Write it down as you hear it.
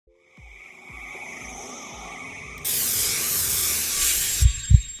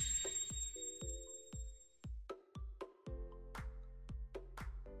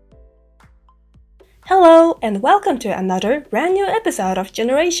Hello and welcome to another brand new episode of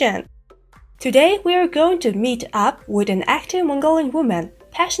Generation. Today we are going to meet up with an active Mongolian woman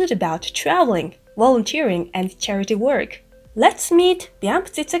passionate about traveling, volunteering and charity work. Let's meet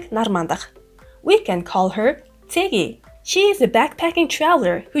Byambatsetseg Narmandakh. We can call her Tsegi. She is a backpacking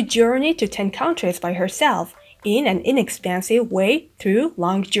traveler who journeyed to 10 countries by herself in an inexpensive way through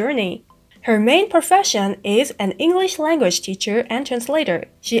long journey. Her main profession is an English language teacher and translator.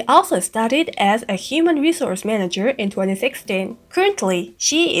 She also studied as a human resource manager in 2016. Currently,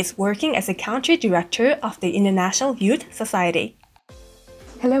 she is working as a country director of the International Youth Society.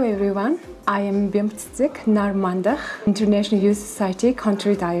 Hello everyone, I am Byambatsetseg Narmandakh, International Youth Society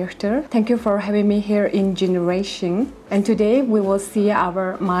country director. Thank you for having me here in Generation. And today we will see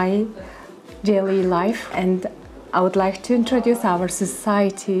my daily life, and I would like to introduce our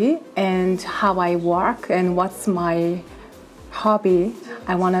society and how I work and what's my hobby.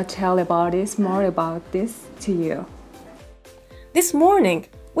 I want to tell more about this to you. This morning,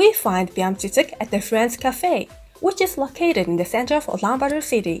 we find Byambatsetseg at the Friends Cafe, which is located in the center of Ulaanbaatar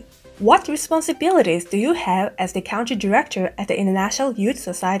city. What responsibilities do you have as the country director at the International Youth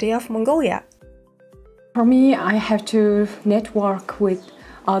Society of Mongolia? For me, I have to network with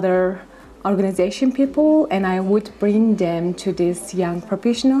other organization people, and I would bring them to these young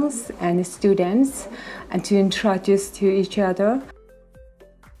professionals and students and to introduce to each other.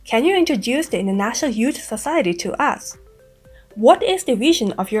 Can you introduce the International Youth Society to us? What is the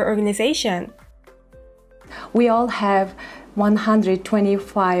vision of your organization? We all have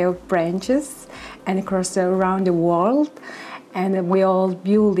 125 branches and across around the world, and we all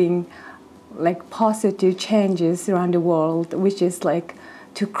building positive changes around the world, which is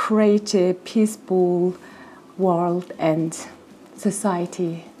to create a peaceful world and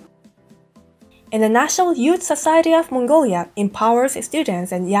society. And the National Youth Society of Mongolia empowers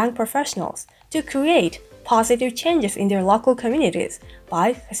students and young professionals to create positive changes in their local communities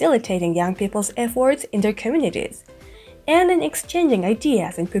by facilitating young people's efforts in their communities, and in exchanging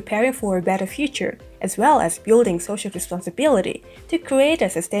ideas and preparing for a better future, as well as building social responsibility to create a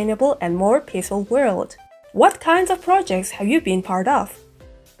sustainable and more peaceful world. What kinds of projects have you been part of?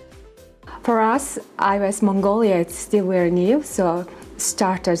 For us, IOS Mongolia, it's still very new, so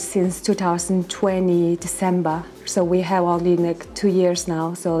started since 2020 December. So we have only 2 years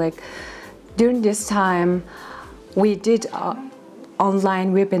now. So during this time, we did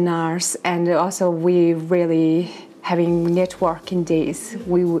online webinars, and also we really having networking days.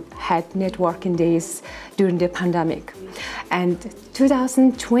 We had networking days during the pandemic. And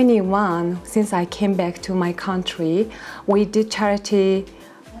 2021, since I came back to my country, we did charity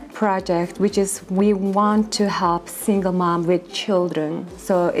project, which is we want to help single mom with children.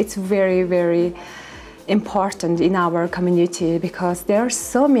 So it's very, very important in our community because there are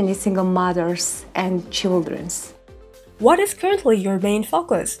so many single mothers and children. What is currently your main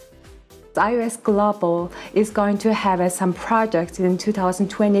focus? IOS Global is going to have some projects in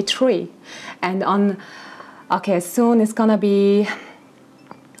 2023, and soon it's gonna be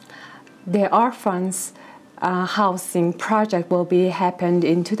the orphans housing project will be happened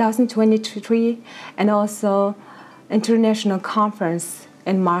in 2023, and also international conference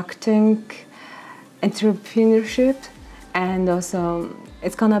in marketing, entrepreneurship, and also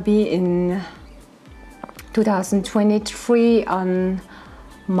it's gonna be in 2023 on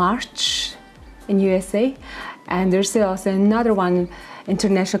March in USA, and there's also another one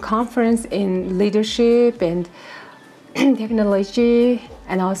international conference in leadership and technology,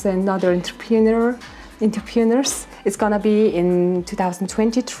 and also another entrepreneurs. It's gonna be in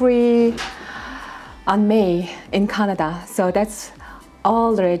 2023 on May in Canada. So that's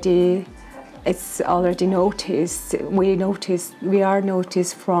already noticed. We are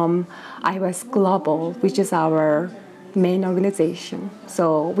noticed from IOS Global, which is our main organization.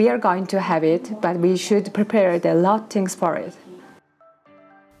 So we are going to have it, but we should prepare a lot of things for it.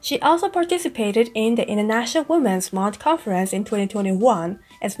 She also participated in the International Women's Month Conference in 2021,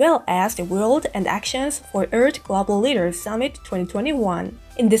 as well as the World and Actions for Earth Global Leaders Summit 2021.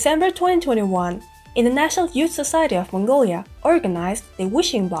 In December 2021, International Youth Society of Mongolia organized the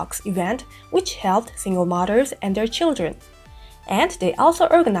Wishing Box event, which helped single mothers and their children. And they also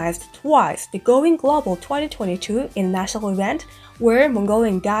organized twice the Going Global 2022 international event, where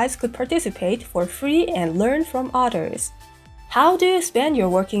Mongolian guides could participate for free and learn from others. How do you spend your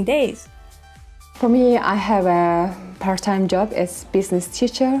working days? For me, I have a part-time job as business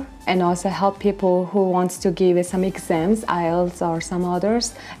teacher, and also help people who wants to give some exams, IELTS or some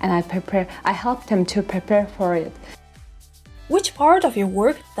others, and I help them to prepare for it. Which part of your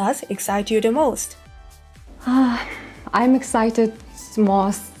work does excite you the most? I'm excited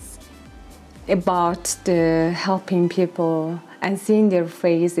most about the helping people and seeing their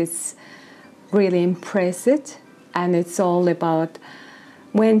face is really impressive. And it's all about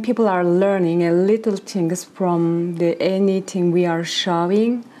when people are learning a little things from anything we are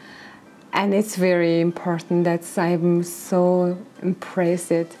showing. And it's very important that I'm so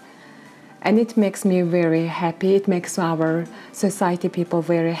impressed. And it makes me very happy. It makes our society people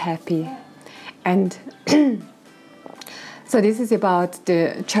very happy. And so this is about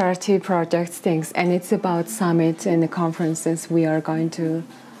the charity projects things, and it's about summits and the conferences we are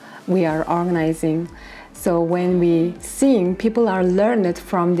organizing. So when we sing, people are learning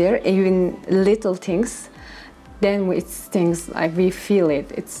from there, even little things. Then it's things like we feel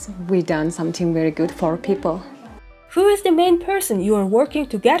it. We done something very good for people. Who is the main person you are working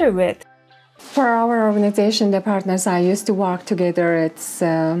together with? For our organization, the partners I used to work together, it's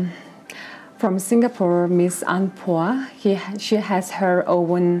from Singapore, Miss Anpoa. She has her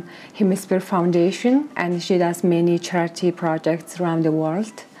own Hemisphere Foundation, and she does many charity projects around the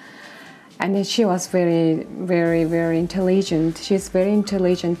world. And she was very, very, very intelligent. She's a very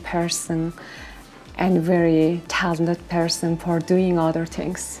intelligent person and very talented person for doing other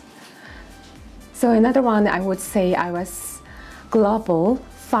things. So another one, I would say I was global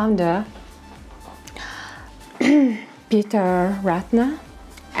founder, Peter Ratna.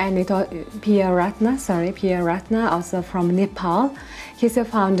 And Pierre Ratna, also from Nepal. He's a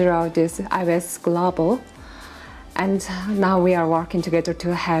founder of this IWS Global. And now we are working together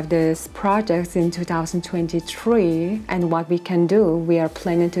to have this project in 2023. And what we can do, we are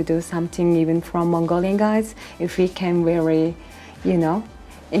planning to do something even from Mongolian guys, if we can really,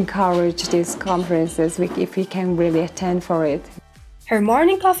 encourage these conferences, if we can really attend for it. Her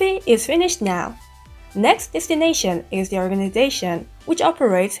morning coffee is finished now. Next destination is the organization, which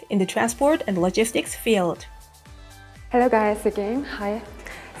operates in the transport and logistics field. Hello guys again, hi.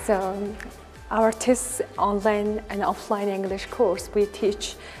 So our TIS online and offline English course, we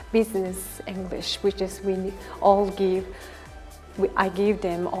teach business English, which is I give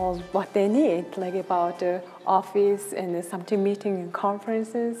them all what they need, like about the office and something meeting and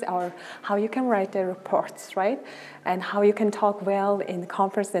conferences, or how you can write the reports, right? And how you can talk well in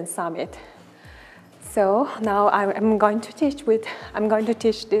conference and summit. So now I'm going to teach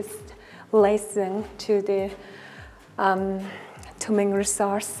this lesson to the Tuming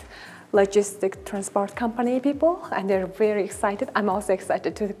Resource Logistic Transport Company people, and they're very excited. I'm also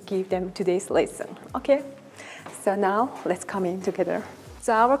excited to give them today's lesson. Okay, so now let's come in together.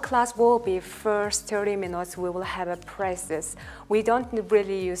 So our class will be first 30 minutes. We will have a presses. We don't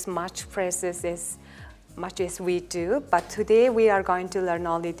really use much presses as much as we do, but today we are going to learn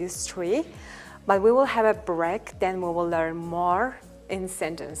only these three. But we will have a break, then we will learn more in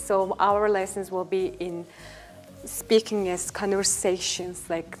sentence. So our lessons will be in speaking as conversations,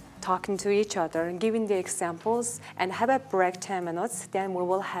 like talking to each other and giving the examples, and have a break 10 minutes. Then we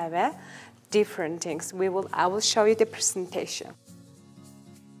will have a different things. I will show you the presentation.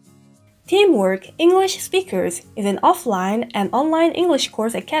 Teamwork English Speakers is an offline and online English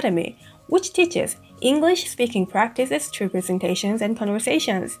course academy, which teaches English speaking practices through presentations and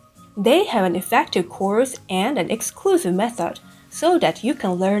conversations. They have an effective course and an exclusive method so that you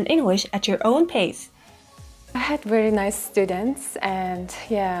can learn English at your own pace. I had very nice students, and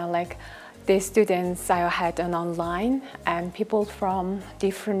the students I had online, and people from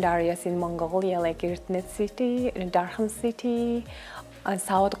different areas in Mongolia, like Irtnet City, Darkhan City, and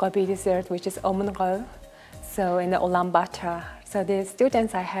South Gobi Desert, which is Omango, so in the Ulaanbaatar. So the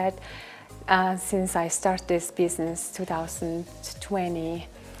students I had since I started this business 2020.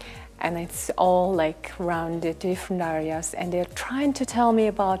 And it's all like around the different areas, and they're trying to tell me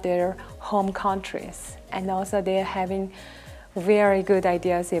about their home countries, and also they're having very good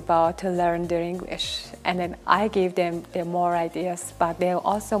ideas about to learn their English. And then I give them more ideas, but they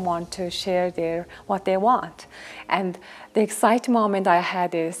also want to share what they want. And the exciting moment I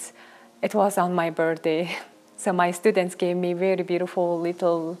had is, it was on my birthday. So my students gave me very beautiful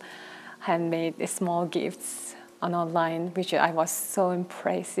little handmade small gifts online, which I was so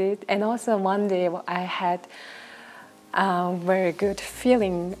impressed. And also one day I had a very good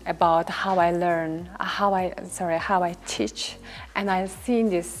feeling about how I learn, how I teach. And I've seen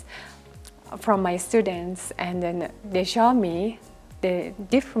this from my students, and then they show me the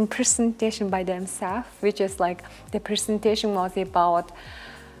different presentation by themselves, which is like the presentation was about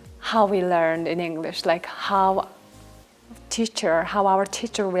how we learned in English, like how our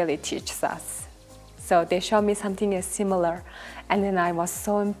teacher really teaches us. So they showed me something similar, and then I was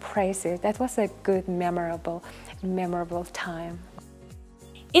so impressed. That was a good, memorable time.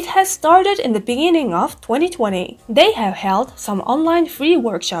 It has started in the beginning of 2020. They have held some online free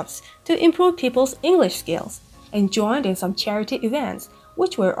workshops to improve people's English skills and joined in some charity events,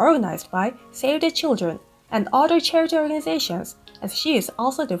 which were organized by Save the Children and other charity organizations, as she is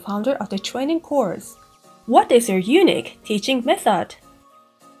also the founder of the training course. What is your unique teaching method?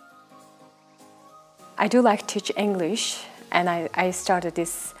 I do like to teach English, and I started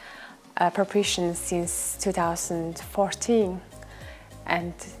this preparation since 2014.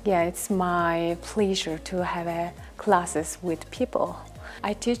 And yeah, it's my pleasure to have classes with people.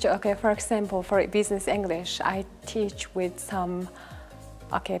 I teach, for example, for business English, I teach with some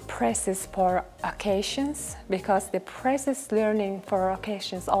phrases for occasions, because the phrases learning for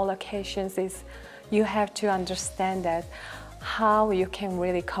occasions, all occasions, is you have to understand that how you can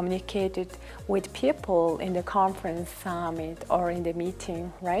really communicate it with people in the conference, summit, or in the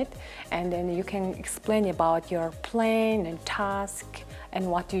meeting, right? And then you can explain about your plan and task and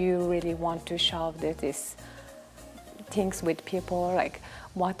what do you really want to show these things with people, like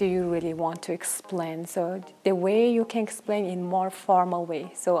what do you really want to explain. So the way you can explain in more formal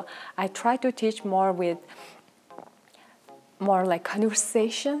way. So I try to teach more with more like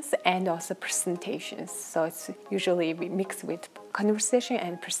conversations and also presentations. So it's usually mixed with conversation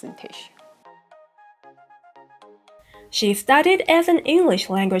and presentation. She studied as an English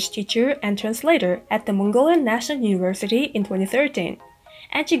language teacher and translator at the Mongolian National University in 2013,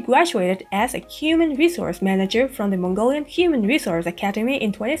 and she graduated as a Human Resource Manager from the Mongolian Human Resource Academy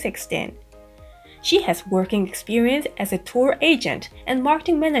in 2016. She has working experience as a tour agent and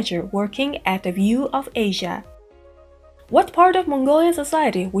marketing manager working at the View of Asia. What part of Mongolian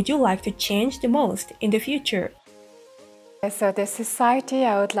society would you like to change the most in the future? So the society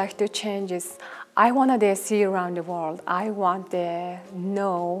I would like to change is, I want to see around the world. I want to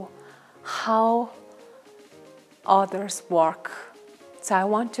know how others work. So I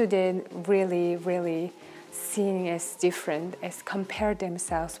want to then really seeing as different, as compare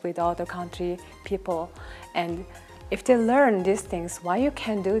themselves with other country people. And if they learn these things, why you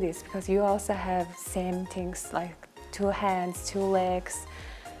can do this? Because you also have same things like 2 hands, 2 legs,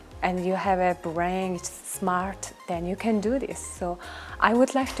 and you have a brain, it's smart, then you can do this. So I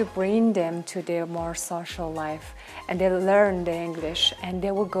would like to bring them to their more social life, and they learn the English, and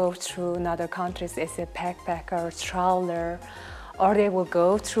they will go through another countries as a backpacker, traveler, or they will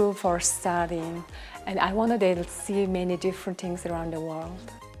go through for studying. And I wanted them to see many different things around the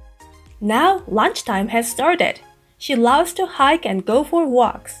world. Now lunchtime has started. She loves to hike and go for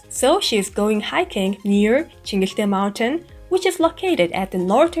walks, so she is going hiking near Chingiste Mountain, which is located at the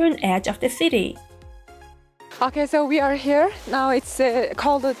northern edge of the city. Okay, so we are here. Now it's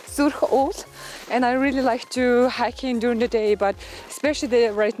called the Zurch, and I really like to hiking during the day, but especially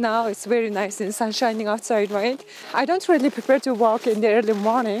right now it's very nice and sun shining outside, right? I don't really prefer to walk in the early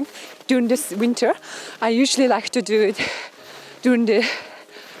morning during this winter. I usually like to do it during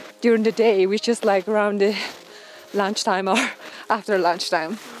the day, which is like around the lunchtime or after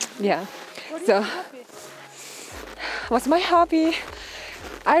lunchtime. Yeah. So what's my hobby?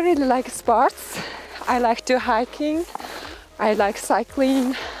 I really like sports. I like to hiking. I like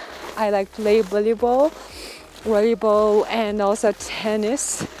cycling. I like play volleyball, and also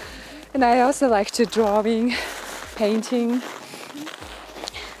tennis. And I also like to drawing, painting,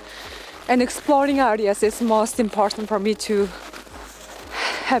 and exploring areas is most important for me to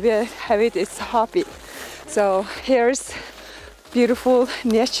have it as a hobby. So here's beautiful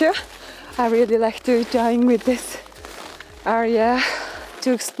nature. I really like to join with this area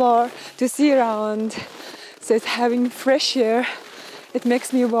to explore, to see around. So it's having fresh air. It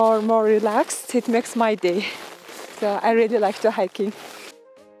makes me more relaxed. It makes my day. So I really like to hiking.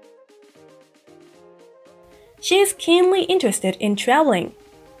 She is keenly interested in traveling.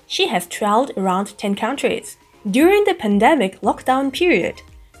 She has traveled around 10 countries. During the pandemic lockdown period,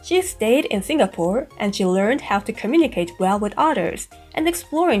 she stayed in Singapore and she learned how to communicate well with others and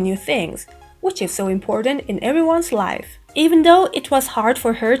exploring new things, which is so important in everyone's life. Even though it was hard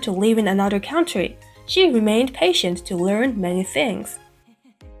for her to live in another country, she remained patient to learn many things.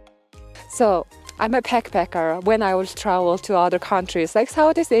 So I'm a backpacker. When I will travel to other countries, like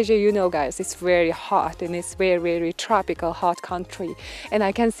Southeast Asia, you know guys, it's very hot and it's very tropical hot country. And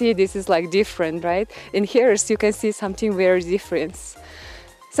I can see this is like different, right? In here you can see something very different.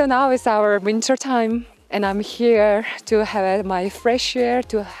 So now it's our winter time and I'm here to have my fresh air,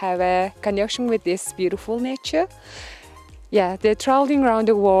 to have a connection with this beautiful nature. Yeah, the traveling around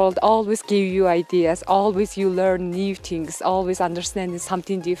the world always give you ideas, always you learn new things, always understanding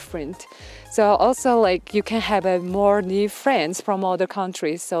something different. So also like you can have more new friends from other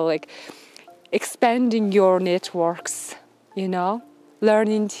countries. So like expanding your networks, you know,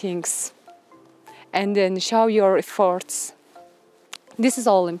 learning things, and then show your efforts. This is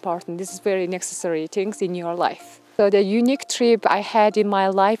all important. This is very necessary things in your life. So the unique trip I had in my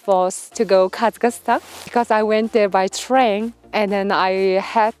life was to go Kazakhstan, because I went there by train, and then I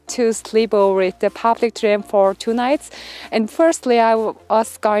had to sleep over at the public train for 2 nights. And firstly, I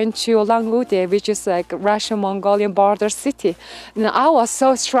was going to Ulan-Ude, which is like Russian-Mongolian border city. And I was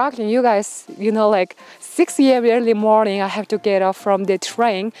so struggling. You guys, you know, like 6 a.m. early morning, I have to get off from the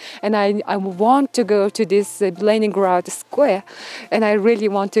train, and I want to go to this Leningrad square, and I really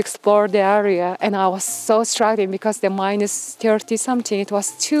want to explore the area. And I was so struggling because the minus 30 something, it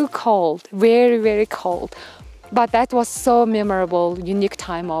was too cold, very, very cold. But that was so memorable, unique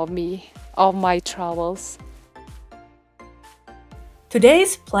time of my travels.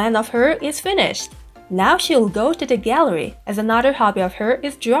 Today's plan of her is finished. Now she'll go to the gallery, as another hobby of her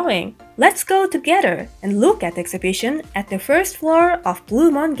is drawing. Let's go together and look at the exhibition at the first floor of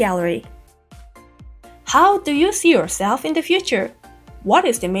Blue Moon Gallery. How do you see yourself in the future? What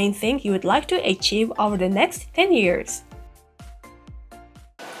is the main thing you would like to achieve over the next 10 years?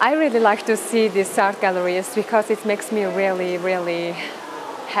 I really like to see these art galleries because it makes me really, really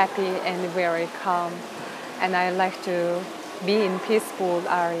happy and very calm. And I like to be in peaceful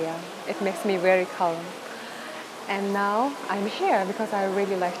area. It makes me very calm. And now I'm here because I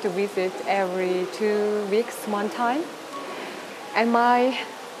really like to visit every 2 weeks, one time. And my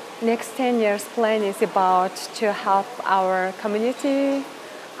next 10 years plan is about to help our community,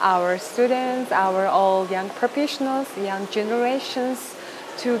 our students, our all young professionals, young generations,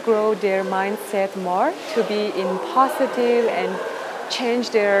 to grow their mindset more, to be in positive and change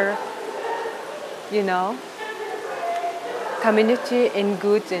their, community in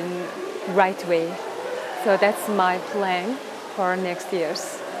good and right way. So that's my plan for next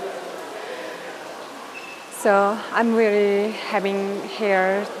years. So I'm really having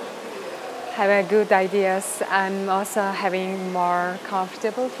good ideas. I'm also having more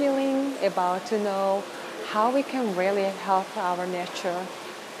comfortable feeling about to know how we can really help our nature.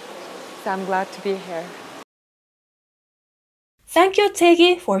 So I'm glad to be here. Thank you,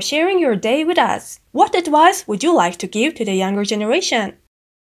 Tegi, for sharing your day with us. What advice would you like to give to the younger generation?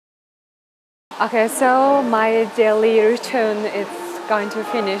 Okay, so my daily routine is going to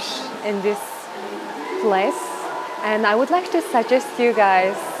finish in this place. And I would like to suggest you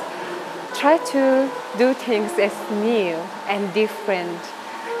guys try to do things as new and different,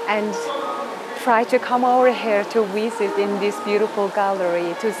 and try to come over here to visit in this beautiful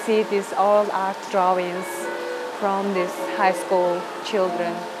gallery to see these all art drawings from these high school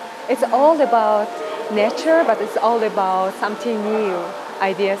children. It's all about nature, but it's all about something new.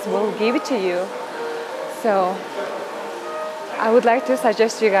 Ideas will give it to you. So I would like to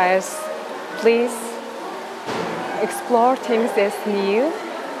suggest you guys, please explore things as new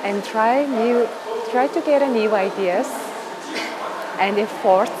and try to get new ideas and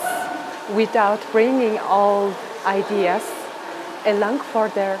efforts without bringing old ideas along for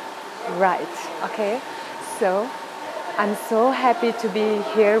their right, okay? So I'm so happy to be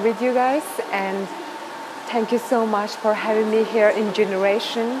here with you guys, and thank you so much for having me here in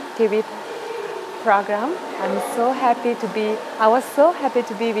Generation TV program. I was so happy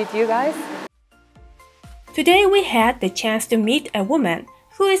to be with you guys. Today we had the chance to meet a woman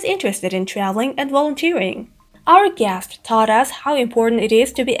who is interested in traveling and volunteering. Our guest taught us how important it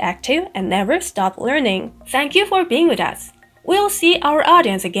is to be active and never stop learning. Thank you for being with us. We'll see our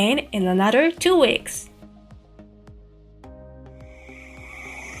audience again in another 2 weeks.